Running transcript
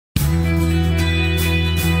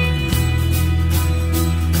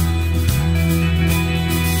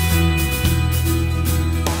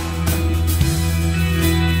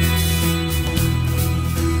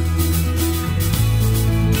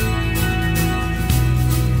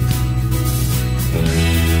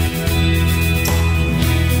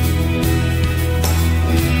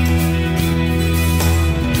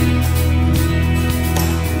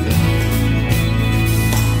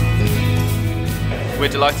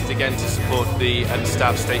delighted again to support the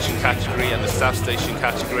staff station category and the staff station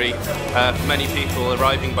category. For many people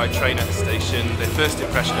arriving by train at the station, their first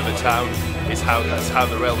impression of a town is how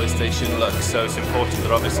the railway station looks, so it's important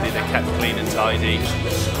that obviously they're kept clean and tidy.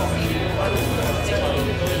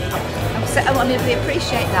 So, I mean, we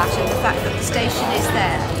appreciate that and the fact that the station is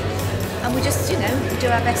there, and we just, you know, do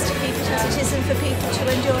our best to keep it as it is and for people to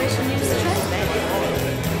enjoy it and use the train.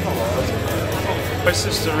 It's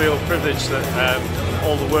just a real privilege that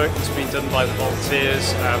all the work that's been done by the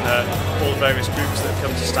volunteers and all the various groups that have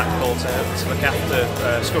come to Stackpole to look after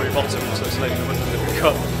Scory Bottom, so it's like the one that we've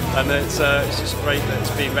got, and it's just great that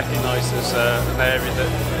it's being recognised as an area that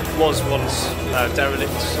was once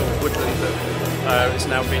derelict sort of woodland that is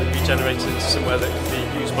now being regenerated into somewhere that can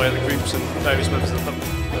be used by other groups and various members of the public.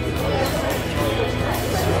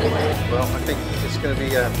 Well, I think it's going to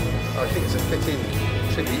be, I think it's a fitting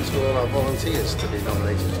tribute to all our volunteers to be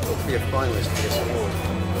nominated or be a finalist for this award,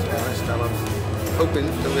 to be honest, and I'm hoping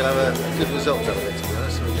that we'll have a good result out of it, to be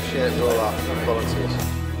honest, and we can share it with all our volunteers.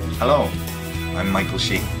 Hello, I'm Michael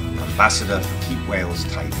Sheen, Ambassador for Keep Wales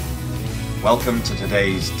Tidy. Welcome to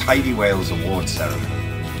today's Tidy Wales Award ceremony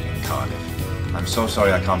in Cardiff. I'm so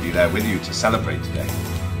sorry I can't be there with you to celebrate today,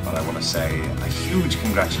 but I want to say a huge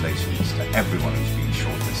congratulations to everyone who's been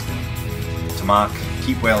shortlisted. To mark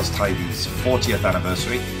Keep Wales Tidy's 40th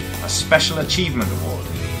anniversary, a Special Achievement Award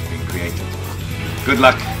has been created. Good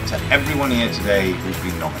luck to everyone here today who's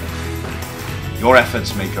been nominated. Your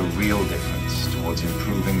efforts make a real difference towards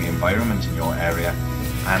improving the environment in your area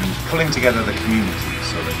and pulling together the community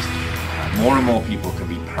so that more and more people can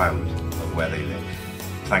be proud of where they live.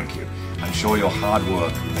 Thank you. I'm sure your hard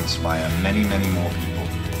work will inspire many, many more people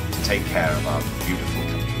to take care of our beautiful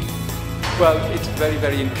country. Well, it's very,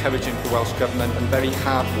 very encouraging for Welsh Government and very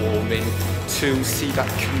heartwarming to see that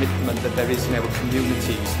commitment that there is in our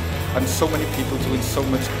communities, and so many people doing so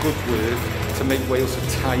much good work to make Wales a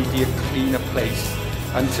tidier, cleaner place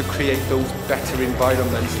and to create those better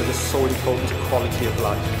environments that are so important to quality of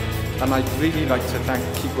life. And I'd really like to thank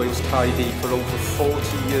Keep Wales Tidy for over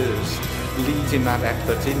 40 years leading that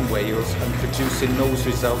effort in Wales and producing those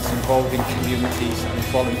results involving communities and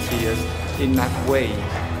volunteers in that way.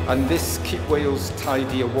 And this Keep Wales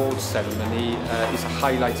Tidy Awards ceremony is a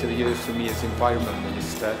highlight of the year for me as Environment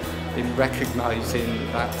Minister in recognising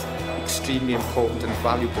that extremely important and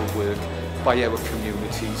valuable work by our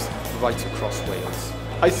communities right across Wales.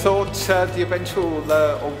 I thought the eventual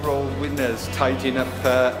overall winners, tidying up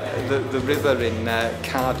the river in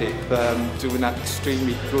Cardiff, doing that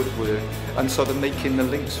extremely good work, and sort of making the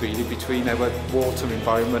links really between our water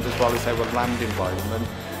environment as well as our land environment,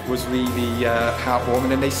 was really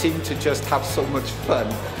heartwarming, and they seemed to just have so much fun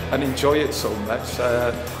and enjoy it so much.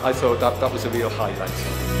 I thought that was a real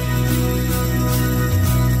highlight.